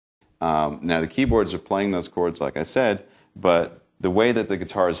Now the keyboards are playing those chords, like I said, but the way that the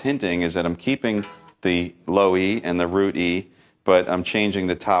guitar is hinting is that I'm keeping the low E and the root E, but I'm changing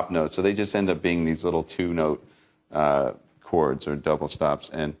the top note. So they just end up being these little two-note chords or double stops.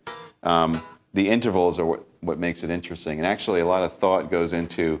 And the intervals are what makes it interesting. And actually a lot of thought goes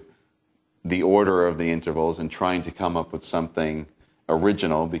into the order of the intervals and trying to come up with something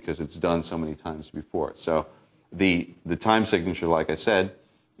original because it's done so many times before. So the time signature, like I said,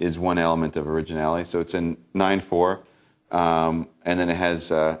 is one element of originality. So it's in 9/4, and then it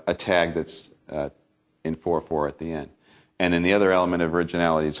has a tag that's in 4/4 at the end. And then the other element of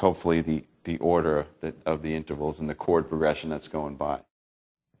originality is hopefully the order of the intervals and the chord progression that's going by.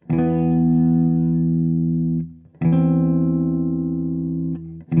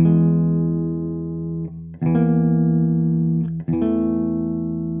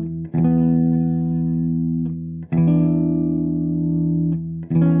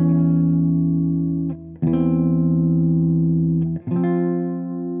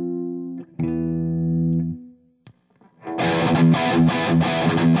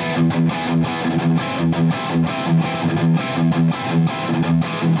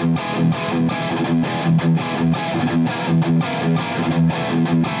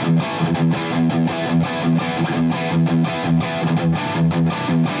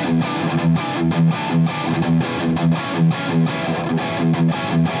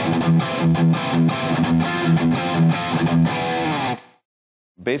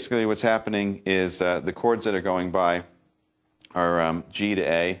 Basically what's happening is the chords that are going by are G to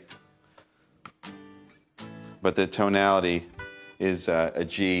A, but the tonality is a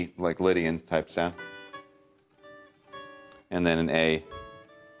G, like Lydian type sound, and then an A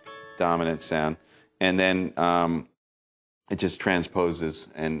dominant sound, and then it just transposes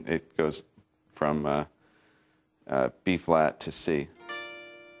and it goes from B flat to C.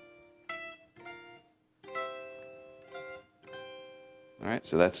 All right,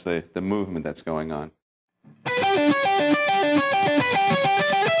 so that's the movement that's going on.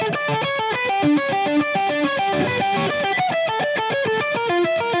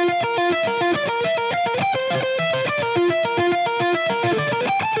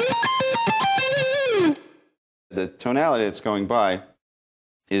 The tonality that's going by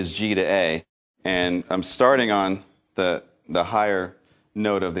is G to A, and I'm starting on the higher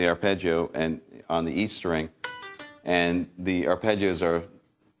note of the arpeggio and on the E string, and the arpeggios are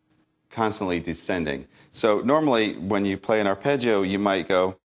constantly descending. So normally when you play an arpeggio, you might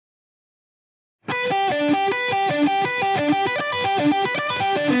go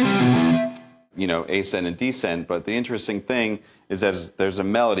ascend and descend, but the interesting thing is that there's a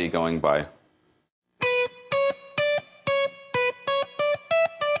melody going by.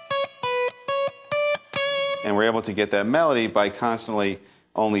 And we're able to get that melody by constantly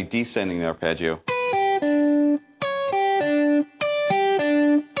only descending the arpeggio.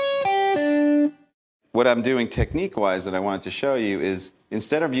 What I'm doing technique-wise that I wanted to show you is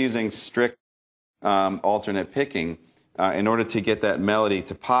instead of using strict alternate picking, in order to get that melody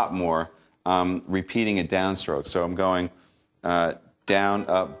to pop more, repeating a downstroke. So I'm going down,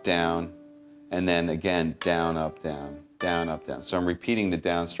 up, down, and then again down, up, down, down, up, down. So I'm repeating the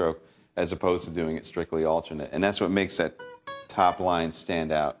downstroke as opposed to doing it strictly alternate. And that's what makes that top line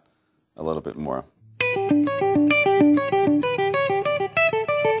stand out a little bit more.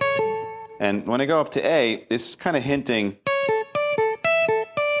 And when I go up to A, it's kind of hinting,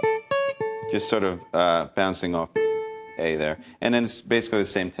 just sort of bouncing off A there. And then it's basically the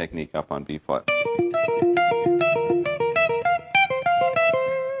same technique up on B flat.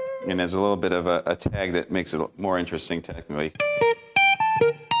 And there's a little bit of a tag that makes it more interesting technically.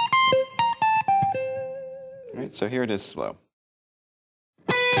 All right, so here it is slow.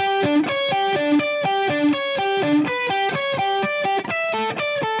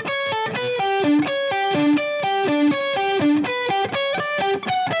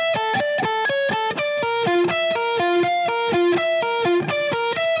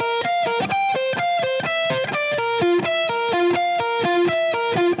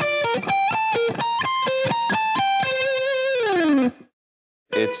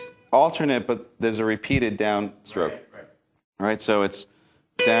 It's alternate, but there's a repeated downstroke. All right, so it's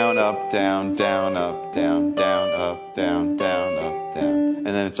down, up, down, down, up, down, down, up, down, down, up, down. And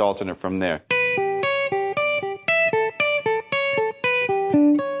then it's alternate from there.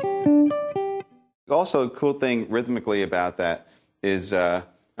 Also, a cool thing rhythmically about that is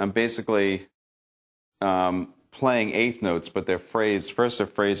I'm basically playing eighth notes, but they're phrased, first they're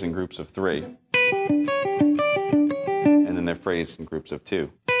phrased in groups of 3. And then they're phrased in groups of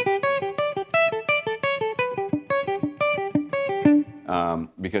 2.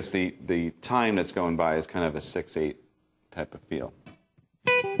 because the time that's going by is kind of a 6/8 type of feel.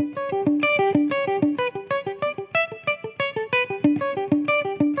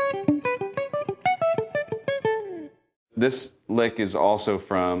 This lick is also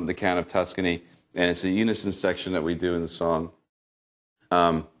from the Count of Tuscany, and it's a unison section that we do in the song.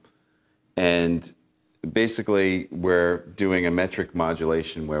 And basically, we're doing a metric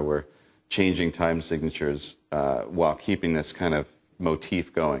modulation where we're changing time signatures while keeping this kind of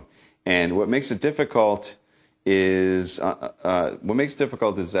motif going. And what makes it difficult is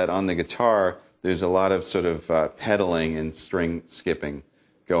that on the guitar, there's a lot of sort of pedaling and string skipping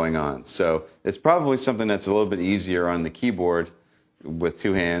going on. So it's probably something that's a little bit easier on the keyboard with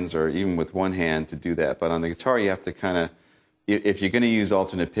two hands or even with one hand to do that. But on the guitar, you have to kind of, if you're going to use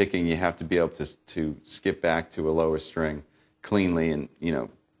alternate picking, you have to be able to skip back to a lower string cleanly, and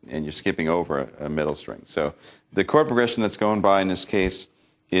and you're skipping over a middle string. So the chord progression that's going by in this case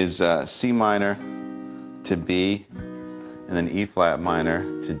is C minor to B, and then E flat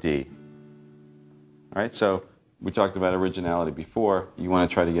minor to D. All right, so we talked about originality before. You want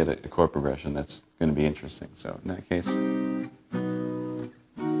to try to get a chord progression that's going to be interesting. So in that case, it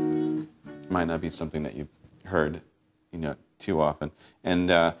might not be something that you've heard, too often. And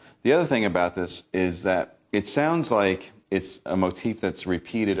the other thing about this is that it sounds like it's a motif that's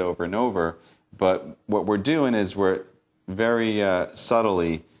repeated over and over, but what we're doing is we're very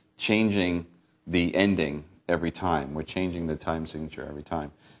subtly changing the ending every time. We're changing the time signature every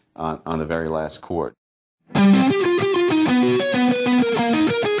time on the very last chord.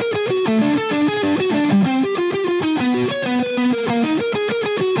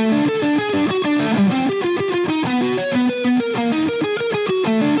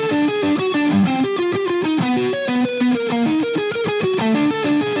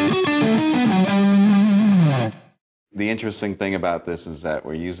 The interesting thing about this is that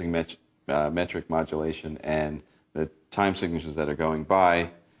we're using metric modulation, and the time signatures that are going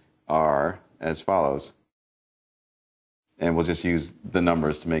by are as follows. And we'll just use the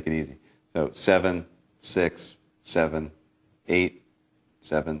numbers to make it easy. So 7, 6, 7, 8,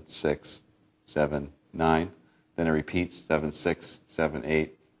 7, 6, 7, 9. Then it repeats 7, 6, 7,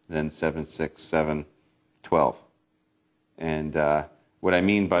 8, then 7, 6, 7, 12. And what I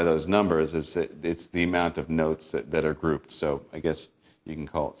mean by those numbers is that it's the amount of notes that are grouped. So I guess you can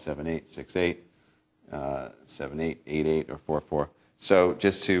call it 7, 8, 6, 8, 7, 8, 8, 8, or 4, 4. So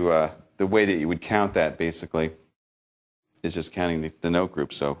just to, the way that you would count that basically is just counting the note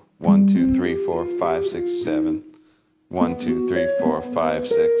group. So 1, 2, 3, 4, 5, 6, 7. 1, 2, 3, 4, 5,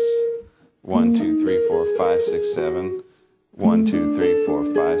 6. 1, 2, 3, 4, 5, 6, 7. 1, 2, 3, 4,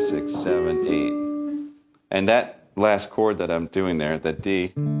 5, 6, 7, 8. And that last chord that I'm doing there, that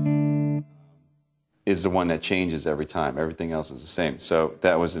D, is the one that changes every time. Everything else is the same. So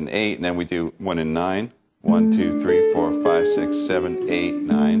that was an 8, and then we do 1 and 9. 1, 2, 3, 4, 5, 6, 7, 8,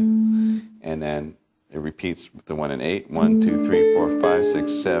 9. And then it repeats with the 1 and 8. 1, 2, 3, 4, 5,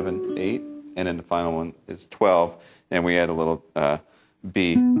 6, 7, 8. And then the final one is 12. And we add a little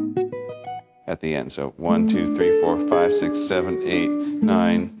B at the end. So 1, 2, 3, 4, 5, 6, 7, 8,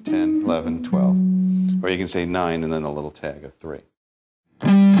 9, 10, 11, 12. Or you can say 9 and then a little tag of 3.